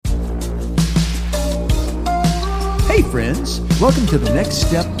Hey friends, welcome to the Next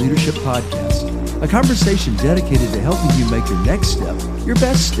Step Leadership Podcast, a conversation dedicated to helping you make your next step your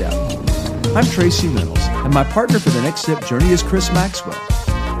best step. I'm Tracy Reynolds, and my partner for the Next Step journey is Chris Maxwell.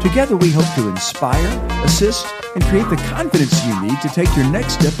 Together we hope to inspire, assist, and create the confidence you need to take your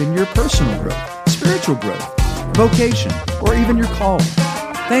next step in your personal growth, spiritual growth, vocation, or even your calling.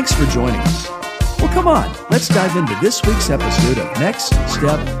 Thanks for joining us. Well, come on, let's dive into this week's episode of Next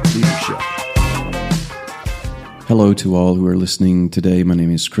Step Leadership. Hello to all who are listening today. My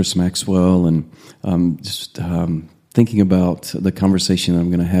name is Chris Maxwell, and just thinking about the conversation I'm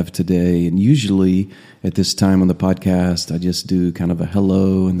going to have today. And usually at this time on the podcast, I just do kind of a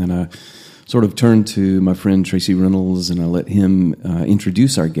hello, and then I sort of turn to my friend Tracy Reynolds, and I let him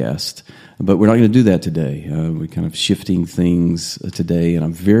introduce our guest. But we're not going to do that today. We're kind of shifting things today, and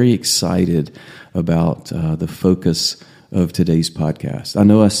I'm very excited about the focus of today's podcast. I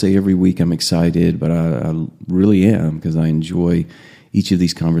know I say every week I'm excited, but I really am, because I enjoy each of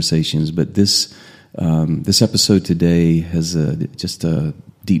these conversations. But this episode today has just a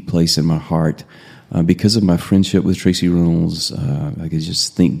deep place in my heart because of my friendship with Tracy Reynolds. I could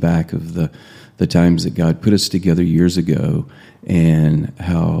just think back of the times that God put us together years ago, and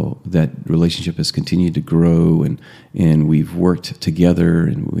how that relationship has continued to grow, and we've worked together,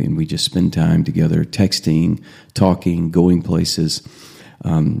 and we just spend time together, texting, talking, going places.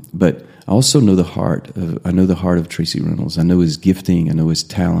 But I also know the heart of Tracy Reynolds. I know his gifting. I know his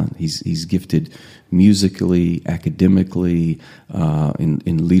talent. He's gifted musically, academically,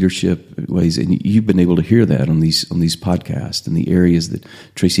 in leadership ways, and you've been able to hear that on these podcasts, and the areas that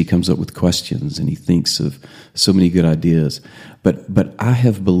Tracy comes up with questions, and he thinks of so many good ideas. But I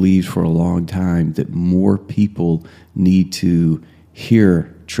have believed for a long time that more people need to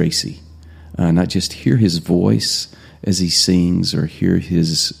hear Tracy, not just hear his voice as he sings or hear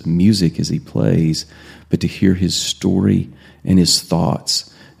his music as he plays, but to hear his story and his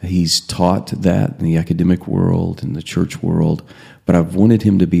thoughts. He's taught that in the academic world and the church world, but I've wanted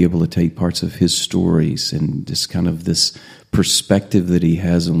him to be able to take parts of his stories and just kind of this perspective that he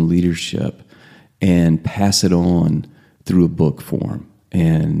has on leadership and pass it on through a book form.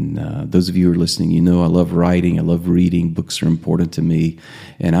 And those of you who are listening, you know I love writing, I love reading, books are important to me,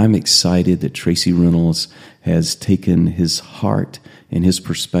 and I'm excited that Tracy Reynolds has taken his heart and his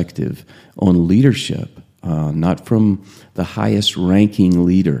perspective on leadership, not from the highest ranking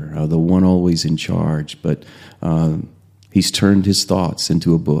leader, the one always in charge, but he's turned his thoughts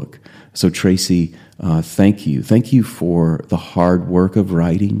into a book. So Tracy, thank you. Thank you for the hard work of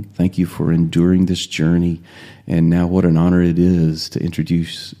writing. Thank you for enduring this journey. And now what an honor it is to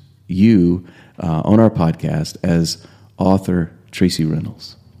introduce you on our podcast as author Tracy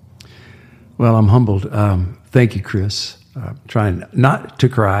Reynolds. Well, I'm humbled. Thank you, Chris. Trying not to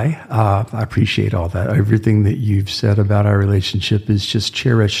cry. I appreciate all that. Everything that you've said about our relationship is just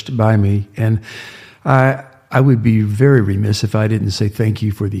cherished by me. And I would be very remiss if I didn't say thank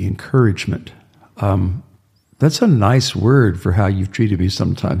you for the encouragement. That's a nice word for how you've treated me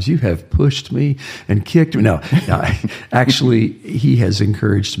sometimes. You have pushed me and kicked me. No, actually, he has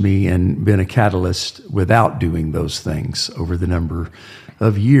encouraged me and been a catalyst without doing those things over the number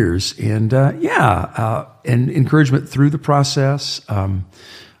of years. And and encouragement through the process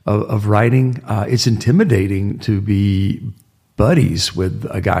of writing. It's intimidating to be buddies with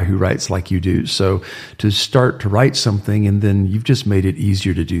a guy who writes like you do. So to start to write something, and then you've just made it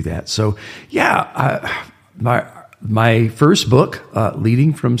easier to do that. So my first book,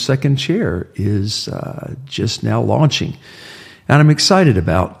 Leading from Second Chair, is just now launching. And I'm excited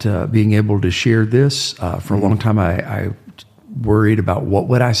about being able to share this. For a long time, I worried about what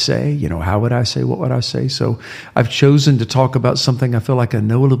would I say, how would I say, what would I say? So I've chosen to talk about something I feel like I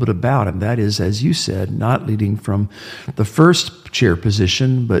know a little bit about, and that is, as you said, not leading from the first chair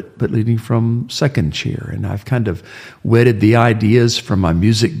position, but leading from second chair. And I've kind of wedded the ideas from my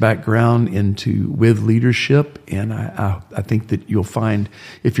music background with leadership, and I think that you'll find,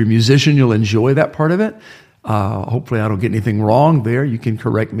 if you're a musician, you'll enjoy that part of it. Hopefully I don't get anything wrong there. You can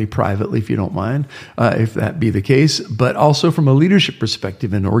correct me privately if you don't mind, if that be the case. But also from a leadership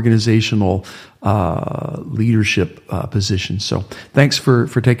perspective and organizational leadership position. So thanks for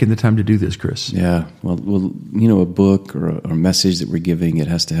taking the time to do this, Chris. Yeah. Well, a book or a message that we're giving, it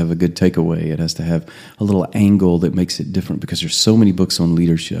has to have a good takeaway. It has to have a little angle that makes it different, because there's so many books on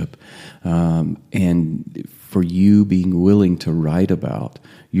leadership. And for you being willing to write about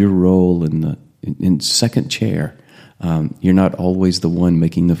your role in second chair, you're not always the one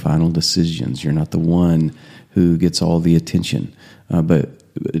making the final decisions. You're not the one who gets all the attention.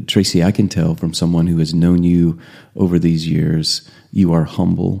 But Tracy, I can tell from someone who has known you over these years, you are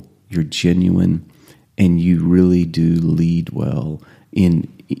humble, you're genuine, and you really do lead well in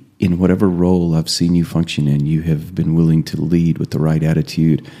whatever role I've seen you function in. You have been willing to lead with the right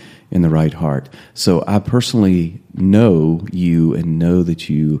attitude and the right heart. So I personally know you and know that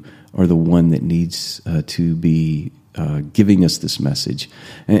you are the one that needs to be giving us this message.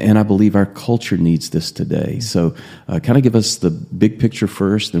 And I believe our culture needs this today. So kind of give us the big picture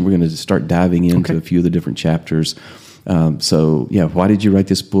first, then we're going to start diving into a few of the different chapters. Why did you write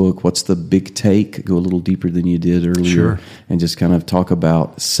this book? What's the big take? Go a little deeper than you did earlier, and just kind of talk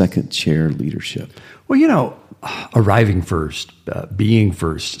about second chair leadership. Well, arriving first, being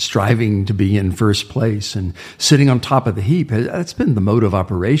first, striving to be in first place, and sitting on top of the heap, that's been the mode of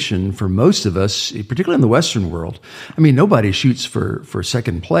operation for most of us, particularly in the Western world. I mean, nobody shoots for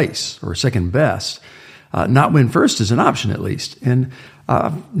second place or second best. Not when first is an option, at least. And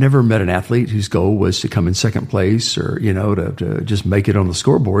I've never met an athlete whose goal was to come in second place or, to just make it on the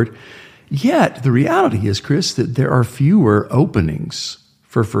scoreboard. Yet, the reality is, Chris, that there are fewer openings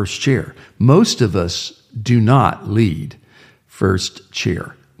for first chair. Most of us do not lead first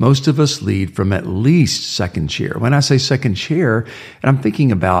chair. Most of us lead from at least second chair. When I say second chair, and I'm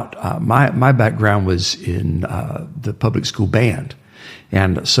thinking about my background was in the public school band.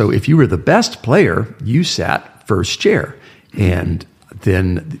 And so if you were the best player, you sat first chair. And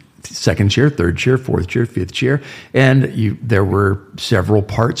then second chair, third chair, fourth chair, fifth chair, and there were several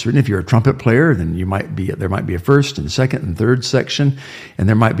parts written. If you're a trumpet player, then there might be a first and second and third section, and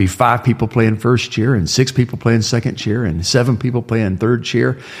there might be 5 people playing first chair and 6 people playing second chair and 7 people playing third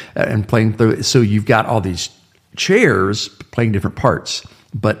chair and playing third. So you've got all these chairs playing different parts,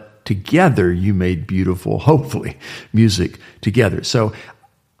 but together you made beautiful, hopefully, music together. So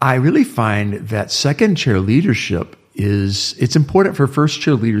I really find that second chair leadership it's important for first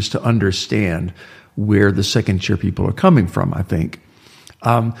chair leaders to understand where the second chair people are coming from, I think.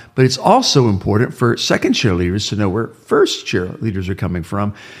 But it's also important for second chair leaders to know where first chair leaders are coming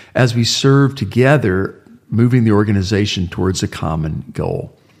from as we serve together, moving the organization towards a common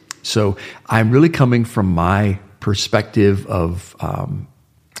goal. So I'm really coming from my perspective of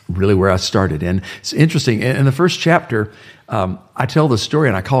really where I started. And it's interesting. In the first chapter, I tell the story,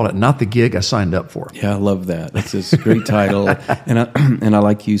 and I call it "Not the Gig I Signed Up For." Yeah, I love that. It's a great title, and I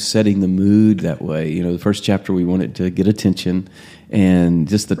like you setting the mood that way. The first chapter we wanted to get attention, and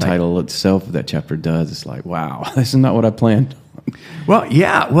just the title itself of that chapter does. It's like, wow, this is not what I planned. Well,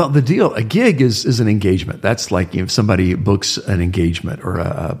 yeah. Well, the deal, a gig is an engagement. That's like if somebody books an engagement or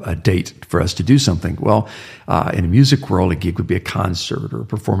a date for us to do something. Well, in a music world, a gig would be a concert or a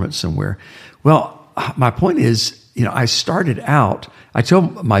performance somewhere. Well, my point is, I started out. I tell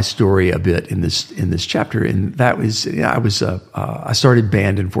my story a bit in this chapter, and that was I started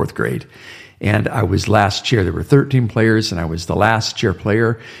band in 4th grade, and I was last chair. There were 13 players, and I was the last chair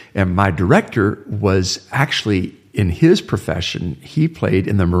player. And my director was actually, in his profession, he played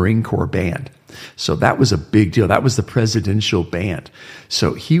in the Marine Corps band. So that was a big deal. That was the presidential band.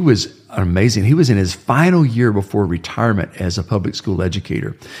 So he was amazing. He was in his final year before retirement as a public school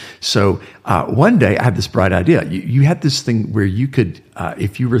educator. So one day I had this bright idea. You had this thing where you could,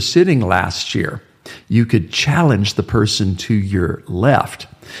 if you were sitting last chair, you could challenge the person to your left.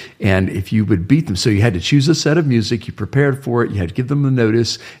 And if you would beat them, so you had to choose a set of music, you prepared for it, you had to give them the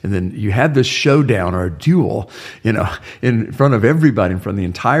notice, and then you had this showdown or a duel, in front of everybody, in front of the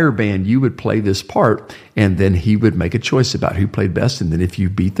entire band. You would play this part, and then he would make a choice about who played best, and then if you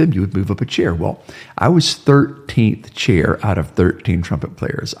beat them, you would move up a chair. Well, I was 13th chair out of 13 trumpet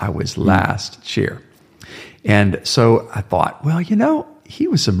players. I was last chair. And so I thought, well, he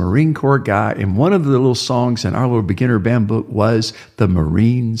was a Marine Corps guy, and one of the little songs in our little beginner band book was the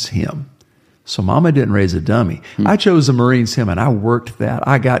Marines hymn. So Mama didn't raise a dummy. I chose the Marines hymn, and I worked that.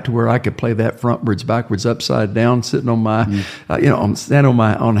 I got to where I could play that frontwards, backwards, upside down, sitting on my, standing on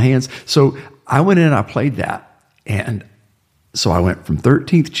my hands. So I went in and I played that, and so I went from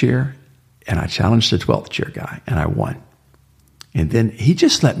 13th chair, and I challenged the 12th chair guy, and I won. And then he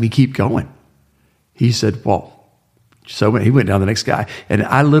just let me keep going. He said, well. So he went down the next guy, and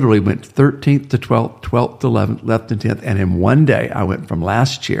I literally went 13th to 12th, 12th to 11th, left to 10th, and in one day I went from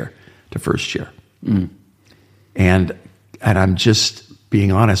last chair to first chair. And I'm just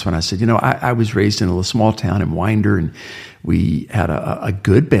being honest when I said, I was raised in a little small town in Winder, and we had a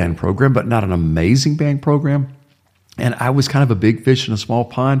good band program, but not an amazing band program. And I was kind of a big fish in a small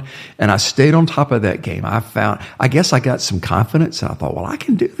pond, and I stayed on top of that game. I guess I got some confidence, and I thought, well, I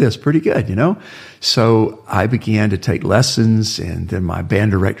can do this pretty good, So I began to take lessons, and then my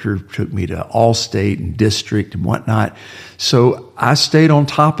band director took me to All-State and District and whatnot. So I stayed on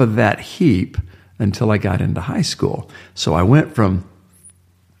top of that heap until I got into high school. So I went from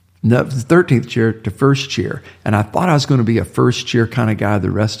No, 13th chair to first chair. And I thought I was going to be a first chair kind of guy the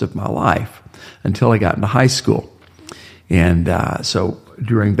rest of my life until I got into high school. And so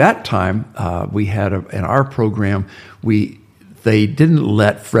during that time, we had in our program, they didn't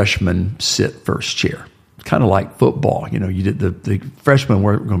let freshmen sit first chair. Kind of like football, you did the freshmen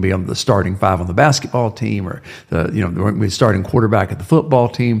weren't going to be on the starting five on the basketball team, or they weren't going to be starting quarterback at the football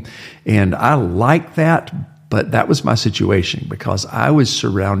team. And I liked that. But that was my situation because I was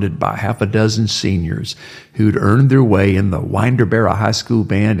surrounded by half a dozen seniors who'd earned their way in the Winderbarrow High School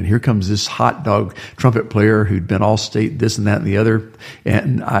band. And here comes this hot dog trumpet player who'd been all state, this and that and the other.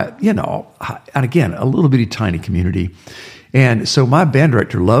 And and again, a little bitty tiny community. And so my band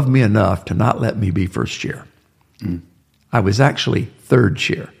director loved me enough to not let me be first chair. I was actually third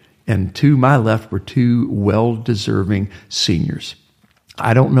chair. And to my left were two well-deserving seniors.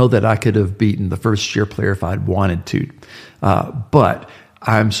 I don't know that I could have beaten the first chair player if I'd wanted to, but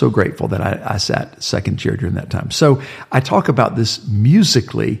I'm so grateful that I sat second chair during that time. So I talk about this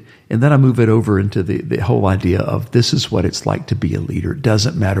musically, and then I move it over into the whole idea of this is what it's like to be a leader. It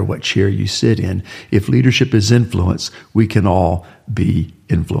doesn't matter what chair you sit in. If leadership is influence, we can all be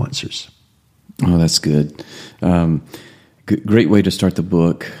influencers. Oh, that's good. Great way to start the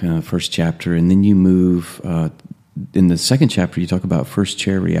book, first chapter, and then you move in the second chapter, you talk about first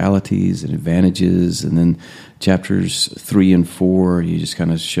chair realities and advantages, and then chapters 3 and 4, you just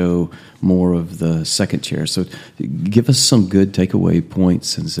kind of show more of the second chair. So give us some good takeaway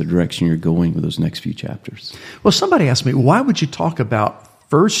points as the direction you're going with those next few chapters. Well, somebody asked me, why would you talk about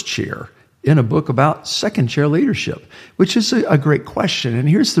first chair in a book about second chair leadership? Which is a great question, and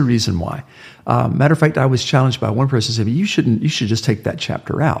here's the reason why. Matter of fact, I was challenged by one person who said, you should just take that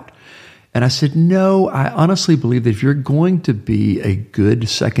chapter out. And I said, no, I honestly believe that if you're going to be a good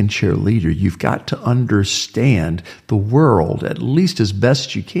second chair leader, you've got to understand the world, at least as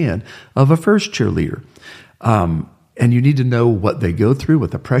best you can, of a first chair leader. And you need to know what they go through,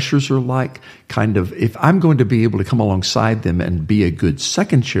 what the pressures are like, kind of, if I'm going to be able to come alongside them and be a good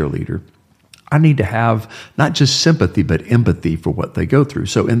second chair leader, I need to have not just sympathy, but empathy for what they go through.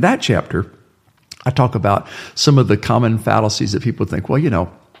 So in that chapter, I talk about some of the common fallacies that people think, well,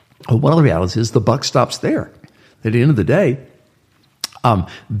 one of the realities is the buck stops there. At the end of the day,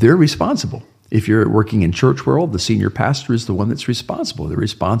 they're responsible. If you're working in church world, the senior pastor is the one that's responsible. They're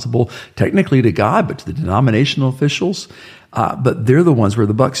responsible technically to God, but to the denominational officials. But they're the ones where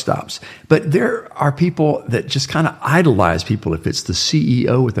the buck stops. But there are people that just kind of idolize people. If it's the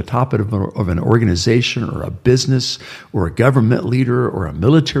CEO at the top of an organization or a business or a government leader or a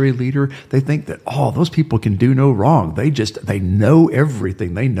military leader, they think that, those people can do no wrong. They know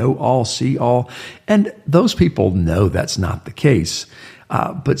everything. They know all, see all. And those people know that's not the case.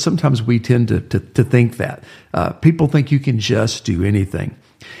 But sometimes we tend to think that. People think you can just do anything.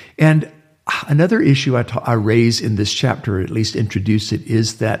 And another issue I raise in this chapter, or at least introduce it,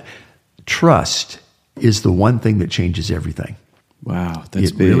 is that trust is the one thing that changes everything. Wow,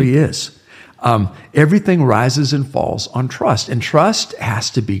 that's big. It really is. Everything rises and falls on trust. And trust has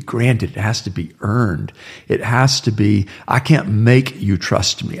to be granted. It has to be earned. It has to be, I can't make you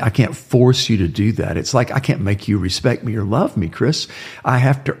trust me. I can't force you to do that. It's like, I can't make you respect me or love me, Chris. I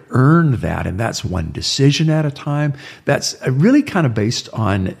have to earn that. And that's one decision at a time. That's really kind of based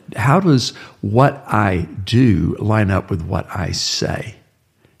on how does what I do line up with what I say.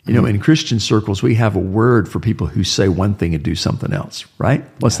 In Christian circles, we have a word for people who say one thing and do something else, right?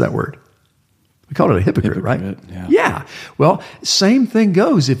 What's that word? We call it a hypocrite, right? Yeah. Well, same thing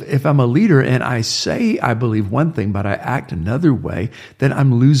goes. If I'm a leader and I say I believe one thing, but I act another way, then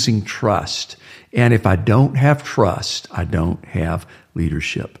I'm losing trust. And if I don't have trust, I don't have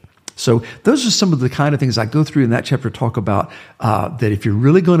leadership. So those are some of the kind of things I go through in that chapter, talk about that if you're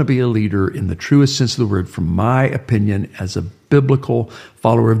really going to be a leader in the truest sense of the word, from my opinion as a biblical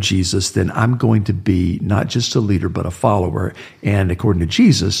follower of Jesus, then I'm going to be not just a leader, but a follower. And according to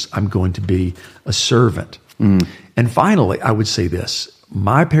Jesus, I'm going to be a servant. And finally, I would say this,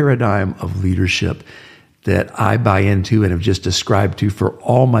 my paradigm of leadership that I buy into and have just described to for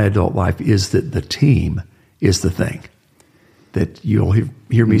all my adult life is that the team is the thing. That you'll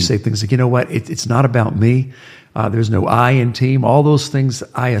hear me say things like, you know what, it's not about me. There's no I in team. All those things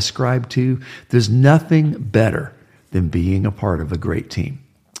I ascribe to. There's nothing better than being a part of a great team.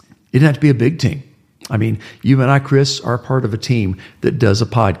 It doesn't have to be a big team. I mean, you and I, Chris, are part of a team that does a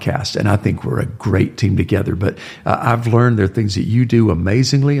podcast, and I think we're a great team together. But I've learned there are things that you do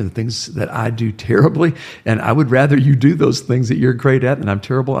amazingly and the things that I do terribly, and I would rather you do those things that you're great at and I'm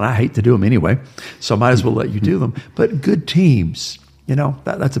terrible, and I hate to do them anyway, so I might as well let you do them. But good teams,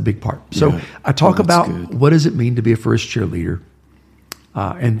 that's a big part. So I talk about what does it mean to be a first chair leader.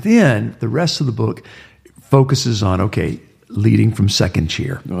 And then the rest of the book focuses on, leading from second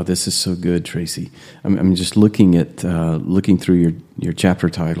chair. Oh, this is so good, Tracy. I'm just looking through your chapter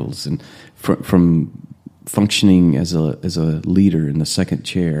titles, and from functioning as a leader in the second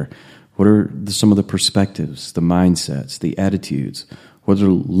chair. What are some of the perspectives, the mindsets, the attitudes? What are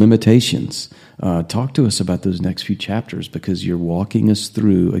the limitations? Talk to us about those next few chapters, because you're walking us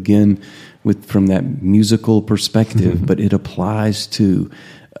through, again, from that musical perspective, but it applies to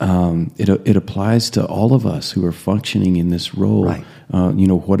it applies to all of us who are functioning in this role, right.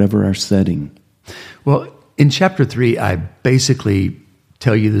 Whatever our setting. Well, in chapter 3, I basically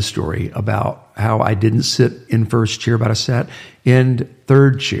tell you the story about how I didn't sit in first chair, but I sat in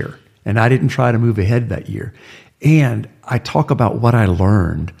third chair. And I didn't try to move ahead that year. And I talk about what I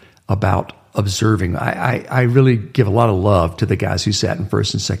learned about observing. I really give a lot of love to the guys who sat in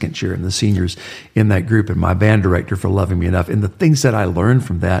first and second chair and the seniors in that group and my band director for loving me enough and the things that I learned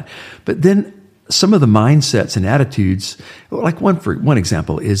from that. But then some of the mindsets and attitudes, like one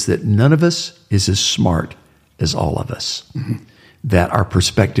example is that none of us is as smart as all of us. Mm-hmm. That our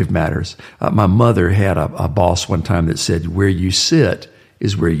perspective matters. My mother had a boss one time that said, where you sit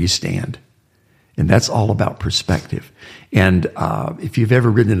is where you stand. And that's all about perspective. And if you've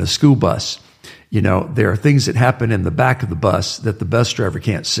ever ridden in a school bus, there are things that happen in the back of the bus that the bus driver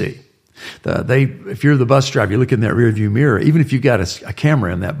can't see. If you're the bus driver, you look in that rearview mirror, even if you've got a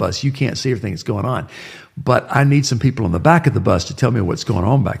camera in that bus, you can't see everything that's going on. But I need some people in the back of the bus to tell me what's going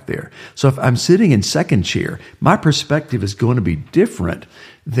on back there. So if I'm sitting in second chair, my perspective is going to be different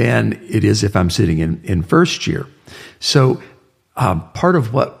than it is if I'm sitting in first chair. So part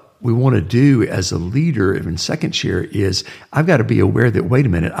of what we want to do as a leader in second chair is I've got to be aware that, wait a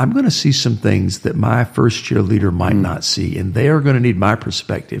minute, I'm going to see some things that my first chair leader might not see, and they are going to need my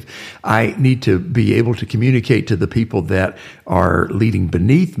perspective. I need to be able to communicate to the people that are leading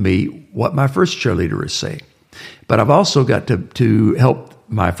beneath me what my first chair leader is saying. But I've also got to help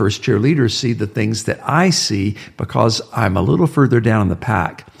my first chair leader see the things that I see because I'm a little further down the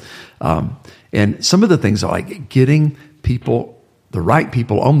pack. And some of the things are like getting the right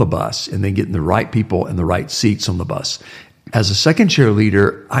people on the bus, and then getting the right people in the right seats on the bus. As a second chair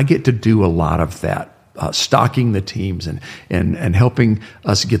leader, I get to do a lot of that, stocking the teams and helping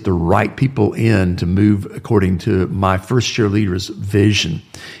us get the right people in to move according to my first chair leader's vision,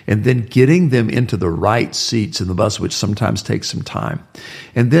 and then getting them into the right seats in the bus, which sometimes takes some time.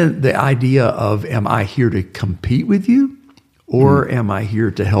 And then the idea of, am I here to compete with you? Or am I here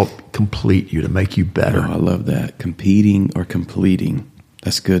to help complete you, to make you better? Oh, I love that. Competing or completing.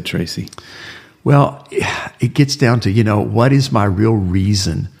 That's good, Tracy. Well, it gets down to, what is my real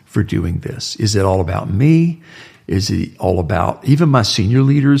reason for doing this? Is it all about me? Is it all about even my senior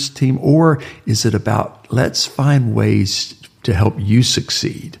leaders team? Or is it about, let's find ways to help you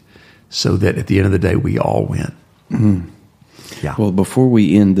succeed so that at the end of the day, we all win? Mm-hmm. Yeah. Well, before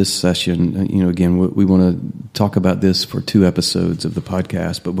we end this session, again, we want to talk about this for 2 episodes of the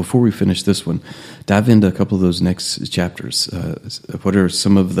podcast. But before we finish this one, dive into a couple of those next chapters. What are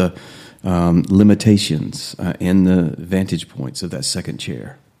some of the limitations and the vantage points of that second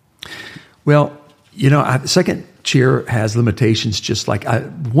chair? Well, second chair has limitations just like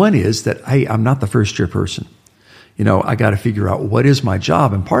one is that, hey, I'm not the first chair person. I got to figure out what is my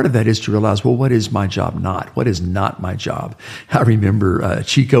job. And part of that is to realize, well, what is my job not? What is not my job? I remember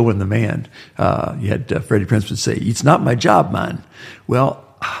Chico and the Man. You had Freddie Prinze would say, it's not my job, man. Well,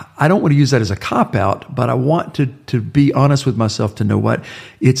 I don't want to use that as a cop-out, but I want to be honest with myself to know what?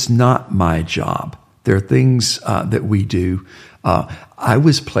 It's not my job. There are things that we do. I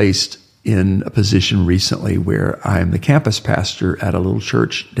was placed in a position recently where I'm the campus pastor at a little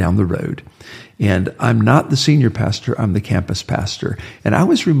church down the road. And I'm not the senior pastor, I'm the campus pastor. And I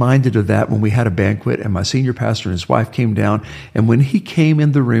was reminded of that when we had a banquet and my senior pastor and his wife came down. And when he came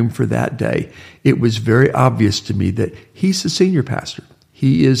in the room for that day, it was very obvious to me that he's the senior pastor.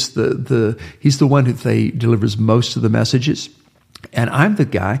 He is he's the one who delivers most of the messages. And I'm the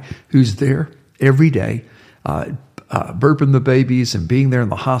guy who's there every day, burping the babies and being there in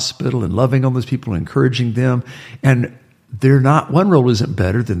the hospital and loving on those people and encouraging them. And one role isn't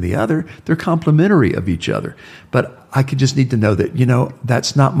better than the other. They're complementary of each other. But I just need to know that,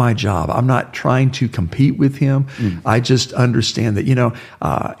 that's not my job. I'm not trying to compete with him. I just understand that,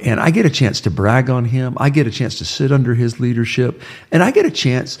 and I get a chance to brag on him. I get a chance to sit under his leadership, and I get a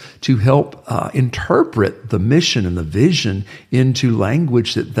chance to help interpret the mission and the vision into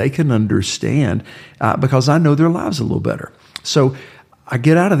language that they can understand because I know their lives a little better. So I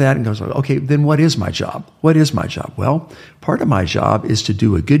get out of that and goes, okay, then what is my job? What is my job? Well, part of my job is to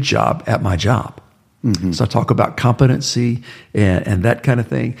do a good job at my job. So I talk about competency and that kind of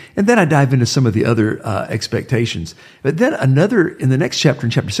thing. And then I dive into some of the other expectations. But then in the next chapter, in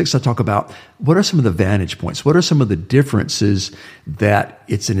chapter 6, I talk about what are some of the vantage points? What are some of the differences that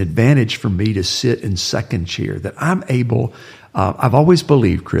it's an advantage for me to sit in second chair, that I'm able, I've always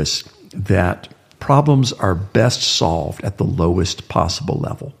believed, Chris, that problems are best solved at the lowest possible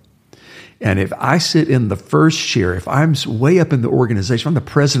level. And if I sit in the first chair, if I'm way up in the organization, I'm the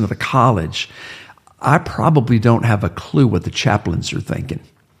president of the college, I probably don't have a clue what the chaplains are thinking.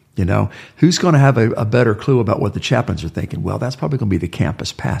 Who's going to have a better clue about what the chaplains are thinking? Well, that's probably going to be the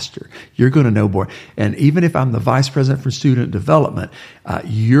campus pastor. You're going to know more. And even if I'm the vice president for student development,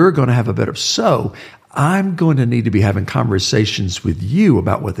 you're going to have a better. So I'm going to need to be having conversations with you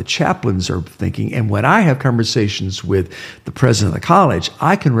about what the chaplains are thinking. And when I have conversations with the president of the college,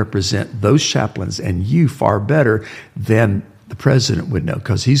 I can represent those chaplains and you far better than the president would know,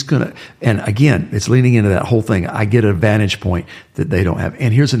 because he's going to, and again, it's leaning into that whole thing. I get a vantage point that they don't have.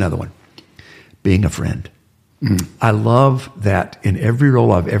 And here's another one, being a friend. I love that in every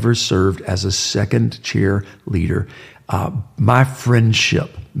role I've ever served as a second chair leader, my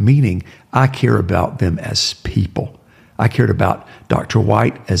friendship, meaning I care about them as people. I cared about Dr.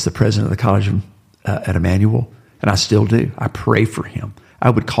 White as the president of the college at Emmanuel, and I still do. I pray for him. I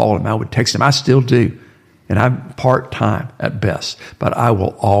would call him. I would text him. I still do. And I'm part-time at best, but I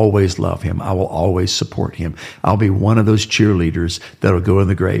will always love him. I will always support him. I'll be one of those cheerleaders that'll go in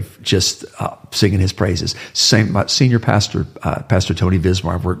the grave just singing his praises. Same, my senior pastor, Pastor Tony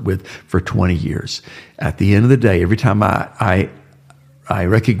Vismar, I've worked with for 20 years. At the end of the day, every time I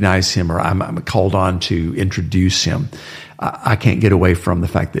recognize him or I'm called on to introduce him, I can't get away from the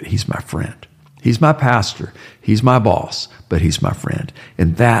fact that he's my friend. He's my pastor. He's my boss, but he's my friend.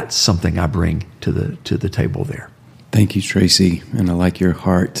 And that's something I bring to the table there. Thank you, Tracy. And I like your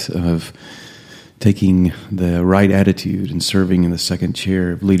heart of taking the right attitude and serving in the second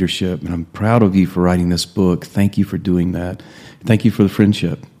chair of leadership. And I'm proud of you for writing this book. Thank you for doing that. Thank you for the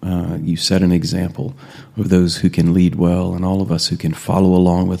friendship. You set an example of those who can lead well and all of us who can follow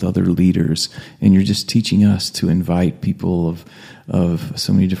along with other leaders. And you're just teaching us to invite people of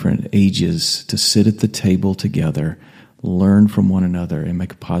so many different ages to sit at the table together, learn from one another, and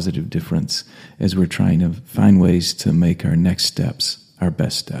make a positive difference as we're trying to find ways to make our next steps our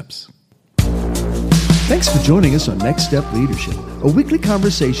best steps. Thanks for joining us on Next Step Leadership, a weekly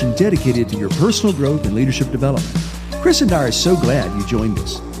conversation dedicated to your personal growth and leadership development. Chris and I are so glad you joined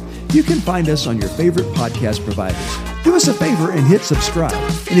us. You can find us on your favorite podcast providers. Do us a favor and hit subscribe.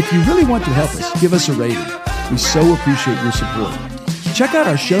 And if you really want to help us, give us a rating. We so appreciate your support. Check out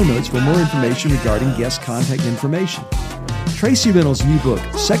our show notes for more information regarding guest contact information. Tracy Reynolds' new book,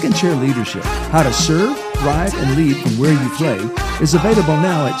 Second Chair Leadership, How to Serve, Thrive, and Lead from Where You Play, is available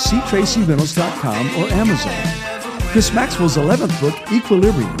now at ctracyreynolds.com or Amazon. Chris Maxwell's 11th book,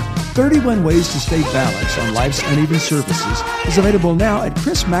 Equilibrium, 31 Ways to Stay Balanced on Life's Uneven Surfaces, is available now at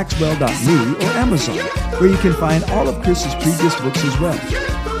chrismaxwell.me or Amazon, where you can find all of Chris's previous books as well.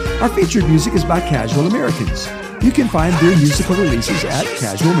 Our featured music is by Casual Americans. You can find their musical releases at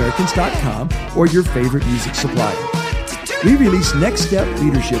casualamericans.com or your favorite music supplier. We release Next Step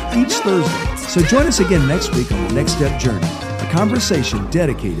Leadership each Thursday, so join us again next week on the Next Step Journey, a conversation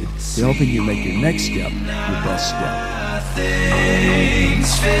dedicated to helping you make your next step your best step.